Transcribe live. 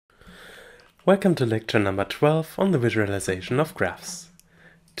Welcome to lecture number 12 on the visualization of graphs.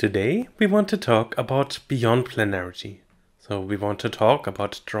 Today we want to talk about beyond planarity. So we want to talk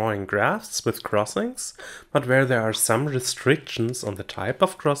about drawing graphs with crossings, but where there are some restrictions on the type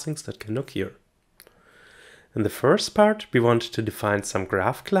of crossings that can occur. In the first part, we want to define some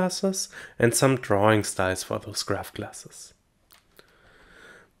graph classes and some drawing styles for those graph classes.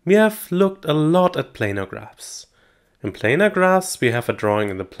 We have looked a lot at planar graphs. In planar graphs, we have a drawing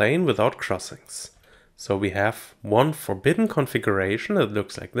in the plane without crossings. So we have one forbidden configuration that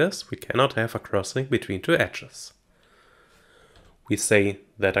looks like this. We cannot have a crossing between two edges. We say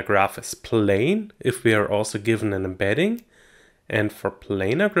that a graph is plane if we are also given an embedding. And for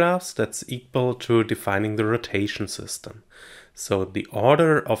planar graphs, that's equal to defining the rotation system. So the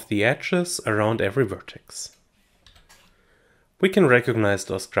order of the edges around every vertex. We can recognize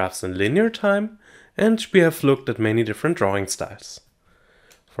those graphs in linear time, and we have looked at many different drawing styles.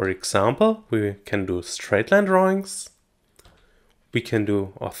 For example, we can do straight line drawings. We can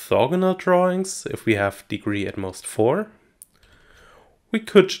do orthogonal drawings if we have degree at most 4. We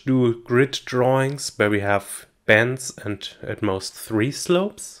could do grid drawings where we have bends and at most 3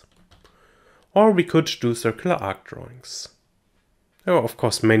 slopes. Or we could do circular arc drawings. There are of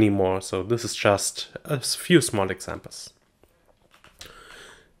course many more, so this is just a few small examples.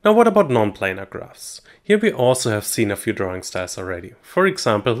 Now what about non-planar graphs? Here we also have seen a few drawing styles already. For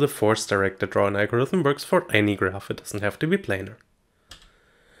example, the force-directed drawing algorithm works for any graph, it doesn't have to be planar.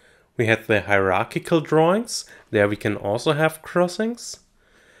 We had the hierarchical drawings, there we can also have crossings.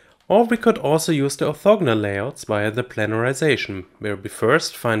 Or we could also use the orthogonal layouts via the planarization, where we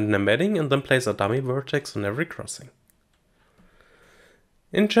first find an embedding and then place a dummy vertex on every crossing.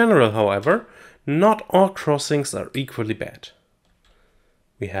 In general, however, not all crossings are equally bad.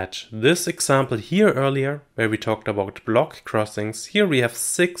 We had this example here earlier, where we talked about block crossings. Here we have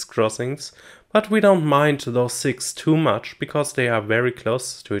 6 crossings, but we don't mind those 6 too much, because they are very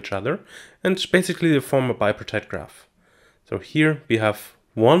close to each other, and basically they form a bipartite graph. So here we have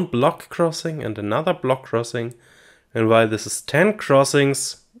one block crossing and another block crossing, and while this is 10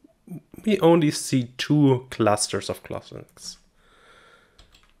 crossings, we only see 2 clusters of crossings.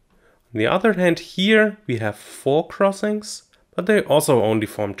 On the other hand, here we have 4 crossings, but they also only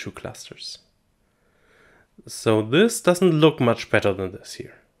form 2 clusters. So this doesn't look much better than this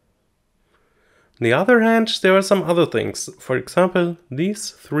here. On the other hand, there are some other things. For example,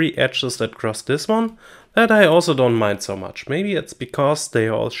 these 3 edges that cross this one, that I also don't mind so much. Maybe it's because they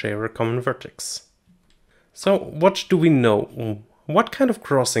all share a common vertex. So what do we know? What kind of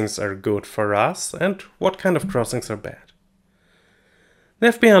crossings are good for us and what kind of crossings are bad?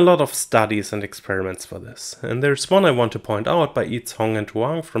 There have been a lot of studies and experiments for this, and there's one I want to point out by Yi Zhong and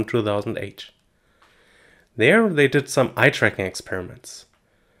Wang from 2008. There they did some eye tracking experiments.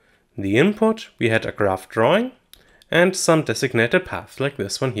 In the input we had a graph drawing and some designated path like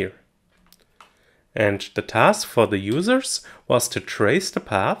this one here. And the task for the users was to trace the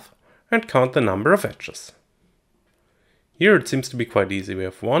path and count the number of edges. Here it seems to be quite easy. We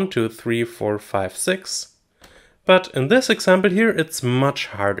have 1, 2, 3, 4, 5, 6. But in this example here, it's much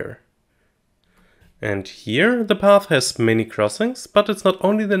harder. And here the path has many crossings, but it's not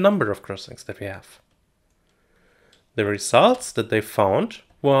only the number of crossings that we have. The results that they found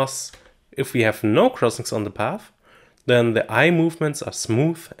was if we have no crossings on the path, then the eye movements are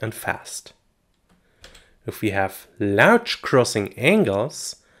smooth and fast. If we have large crossing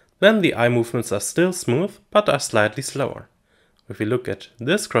angles, then the eye movements are still smooth, but are slightly slower. If we look at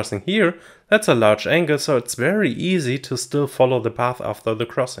this crossing here, that's a large angle, so it's very easy to still follow the path after the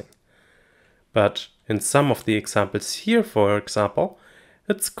crossing. But in some of the examples here, for example,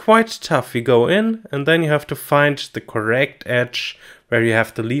 it's quite tough. You go in and then you have to find the correct edge where you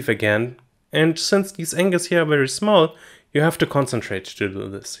have to leave again. And since these angles here are very small, you have to concentrate to do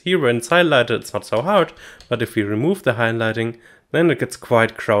this. Here when it's highlighted, it's not so hard, but if we remove the highlighting, then it gets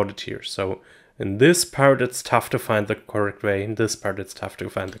quite crowded here. So in this part it's tough to find the correct way, in this part it's tough to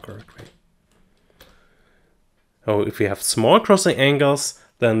find the correct way. So if we have small crossing angles,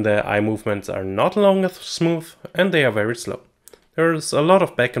 then the eye movements are not long and smooth, and they are very slow. There's a lot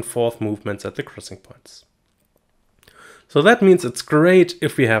of back and forth movements at the crossing points. So that means it's great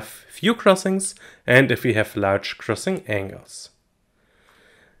if we have few crossings and if we have large crossing angles.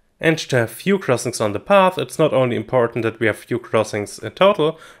 And to have few crossings on the path, it's not only important that we have few crossings in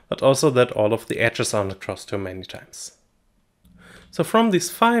total, but also that all of the edges are not crossed too many times. So from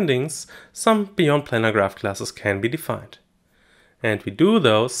these findings, some beyond planar graph classes can be defined. And we do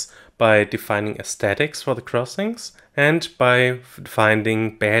those by defining aesthetics for the crossings and by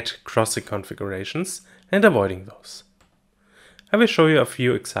finding bad crossing configurations and avoiding those. I will show you a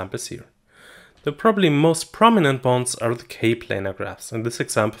few examples here. The probably most prominent ones are the k-planar graphs, in this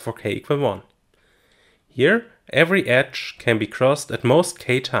example for k equal 1. Here, every edge can be crossed at most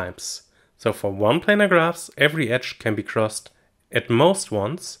k times. So for one-planar graphs, every edge can be crossed at most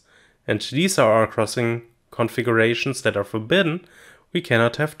once, and these are our crossing configurations that are forbidden. We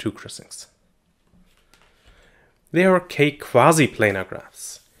cannot have two crossings. There are k quasi-planar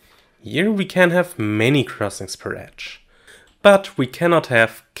graphs. Here we can have many crossings per edge, but we cannot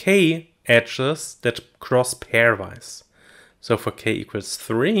have k edges that cross pairwise. So for k equals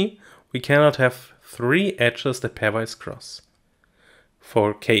 3, we cannot have 3 edges that pairwise cross.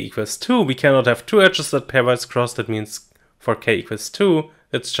 For k equals 2, we cannot have 2 edges that pairwise cross. That means for k equals 2,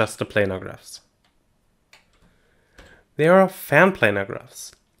 it's just the planar graphs. There are fan-planar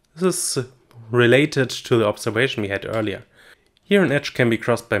graphs. This is related to the observation we had earlier. Here an edge can be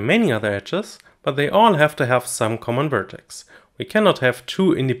crossed by many other edges, but they all have to have some common vertex. We cannot have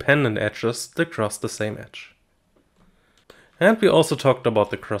two independent edges that cross the same edge. And we also talked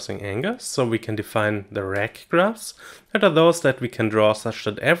about the crossing angles, so we can define the rag graphs, that are those that we can draw such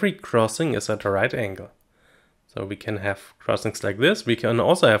that every crossing is at a right angle. So we can have crossings like this. We can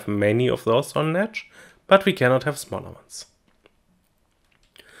also have many of those on an edge, but we cannot have smaller ones.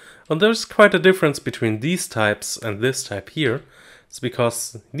 And there's quite a difference between these types and this type here. It's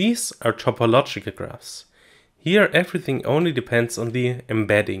because these are topological graphs. Here everything only depends on the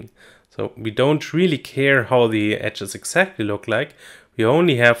embedding. So we don't really care how the edges exactly look like. We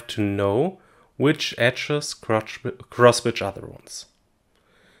only have to know which edges cross which other ones.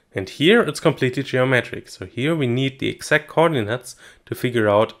 And here it's completely geometric. So here we need the exact coordinates to figure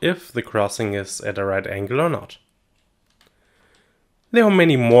out if the crossing is at a right angle or not. There are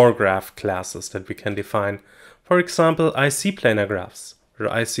many more graph classes that we can define. For example, IC-planar graphs, where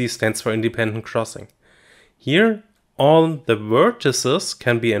IC stands for independent crossing. Here, all the vertices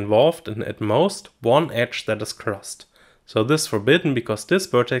can be involved in at most one edge that is crossed. So this is forbidden because this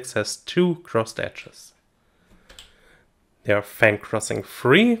vertex has two crossed edges. There are fan-crossing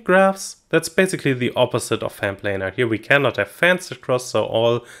free graphs. That's basically the opposite of fan-planar. Here we cannot have fans that cross, so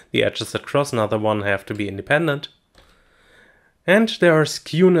all the edges that cross another one have to be independent. And there are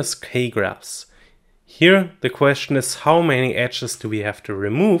skewness k-graphs. Here the question is how many edges do we have to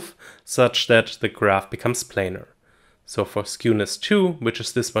remove such that the graph becomes planar. So for skewness 2, which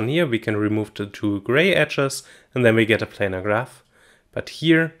is this one here, we can remove the 2 gray edges and then we get a planar graph. But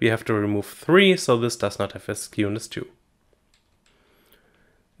here we have to remove 3, so this does not have a skewness 2.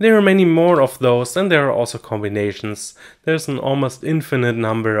 There are many more of those, and there are also combinations. There's an almost infinite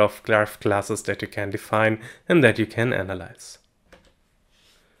number of graph classes that you can define and that you can analyze.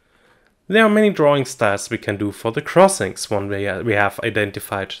 There are many drawing styles we can do for the crossings when we have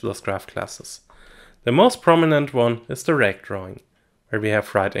identified those graph classes. The most prominent one is the rag drawing, where we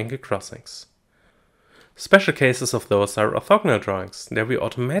have right angle crossings. Special cases of those are orthogonal drawings, there we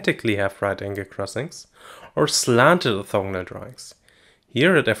automatically have right angle crossings, or slanted orthogonal drawings.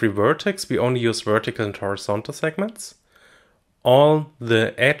 Here at every vertex we only use vertical and horizontal segments. All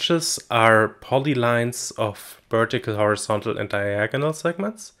the edges are polylines of vertical, horizontal and diagonal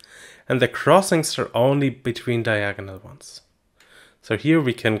segments, and the crossings are only between diagonal ones. So here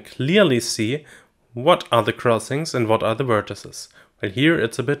we can clearly see what are the crossings and what are the vertices, while here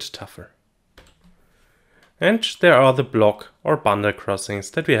it's a bit tougher. And there are the block or bundle crossings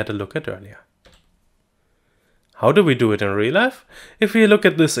that we had a look at earlier. How do we do it in real life? If we look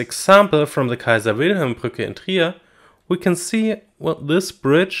at this example from the Kaiser Wilhelm Brücke in Trier, we can see, well, this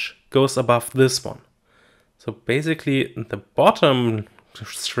bridge goes above this one. So basically the bottom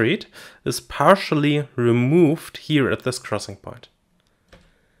street is partially removed here at this crossing point.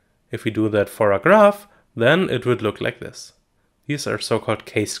 If we do that for a graph, then it would look like this. These are so-called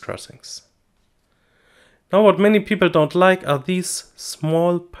case crossings. Now what many people don't like are these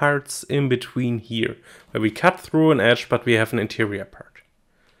small parts in between here, where we cut through an edge but we have an interior part.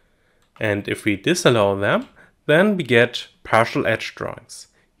 And if we disallow them, then we get partial edge drawings.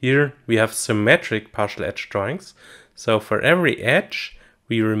 Here we have symmetric partial edge drawings. So for every edge,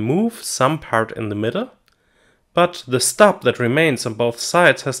 we remove some part in the middle, but the stub that remains on both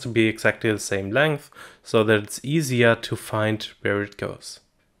sides has to be exactly the same length, so that it's easier to find where it goes.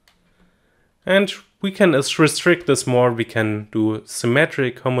 And we can restrict this more. We can do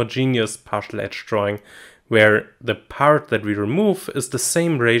symmetric, homogeneous partial edge drawing, where the part that we remove is the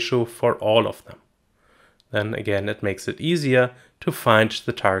same ratio for all of them. Then again, it makes it easier to find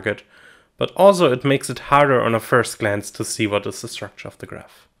the target, but also it makes it harder on a first glance to see what is the structure of the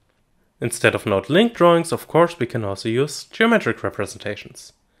graph. Instead of node-link drawings, of course, we can also use geometric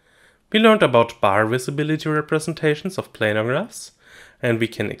representations. We learned about bar visibility representations of planar graphs, and we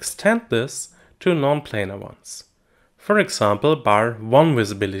can extend this to non-planar ones. For example, bar 1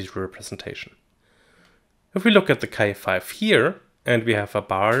 visibility representation. If we look at the K5 here, and we have a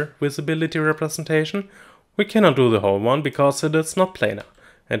bar visibility representation, we cannot do the whole one because it is not planar.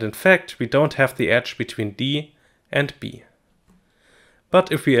 And in fact, we don't have the edge between D and B.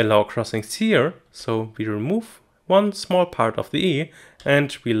 But if we allow crossings here, so we remove one small part of the E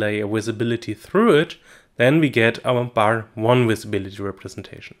and we lay a visibility through it, then we get our bar 1 visibility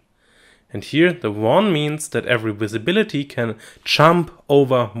representation. And here the 1 means that every visibility can jump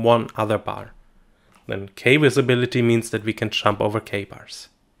over one other bar. Then K visibility means that we can jump over K bars.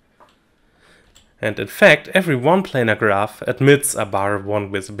 And in fact, every one-planar graph admits a bar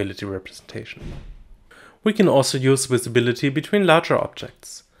 1 visibility representation. We can also use visibility between larger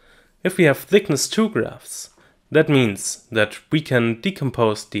objects. If we have thickness 2 graphs, that means that we can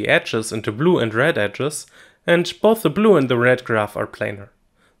decompose the edges into blue and red edges, and both the blue and the red graph are planar.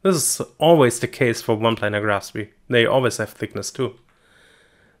 This is always the case for one-planar graphs. They always have thickness 2.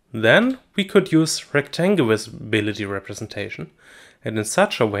 Then we could use rectangle visibility representation, and in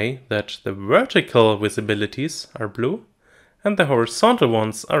such a way that the vertical visibilities are blue and the horizontal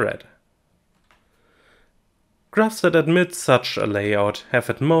ones are red. Graphs that admit such a layout have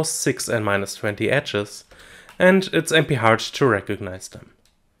at most 6 and minus 20 edges, and it's NP hard to recognize them.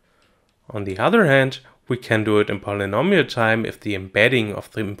 On the other hand, we can do it in polynomial time if the embedding of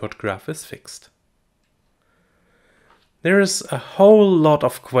the input graph is fixed. There is a whole lot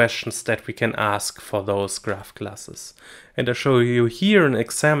of questions that we can ask for those graph classes, and I show you here an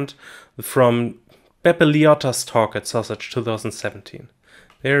example from Beppe Liotta's talk at Sausage 2017.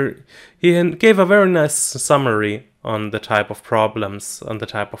 There, he gave a very nice summary on the type of problems, on the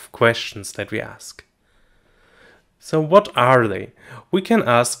type of questions that we ask. So what are they? We can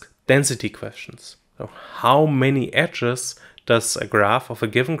ask density questions. So how many edges does a graph of a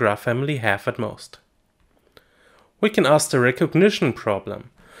given graph family have at most? We can ask the recognition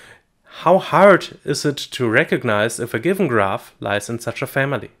problem. How hard is it to recognize if a given graph lies in such a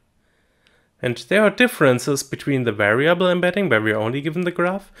family? And there are differences between the variable embedding, where we are only given the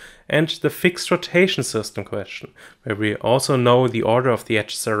graph, and the fixed rotation system question, where we also know the order of the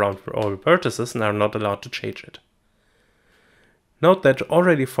edges around all vertices and are not allowed to change it. Note that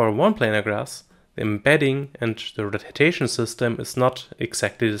already for one-planar graphs, the embedding and the rotation system is not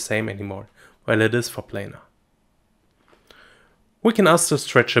exactly the same anymore, while it is for planar. We can ask the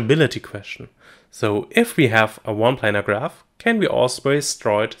stretchability question. So if we have a one-planar graph, can we always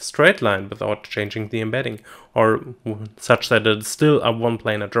draw it straight line without changing the embedding, or such that it is still a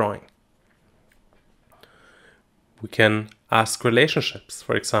one-planar drawing? We can ask relationships.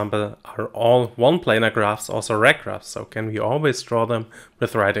 For example, are all one-planar graphs also rag graphs, so can we always draw them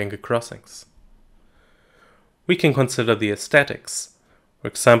with right-angle crossings? We can consider the aesthetics. For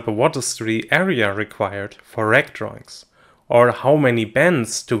example, what is the area required for rag drawings? Or how many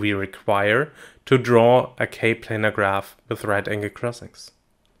bends do we require to draw a k-planar graph with right-angle crossings?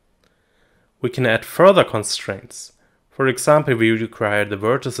 We can add further constraints. For example, we require the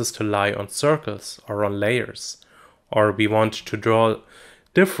vertices to lie on circles or on layers, or we want to draw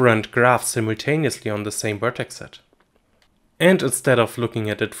different graphs simultaneously on the same vertex set. And instead of looking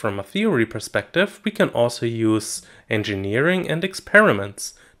at it from a theory perspective, we can also use engineering and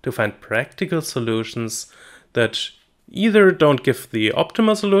experiments to find practical solutions that either don't give the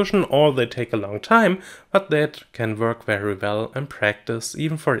optimal solution or they take a long time, but that can work very well in practice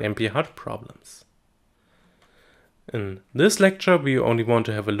even for NP-hard problems. In this lecture we only want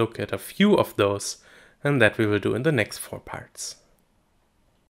to have a look at a few of those, and that we will do in the next 4 parts.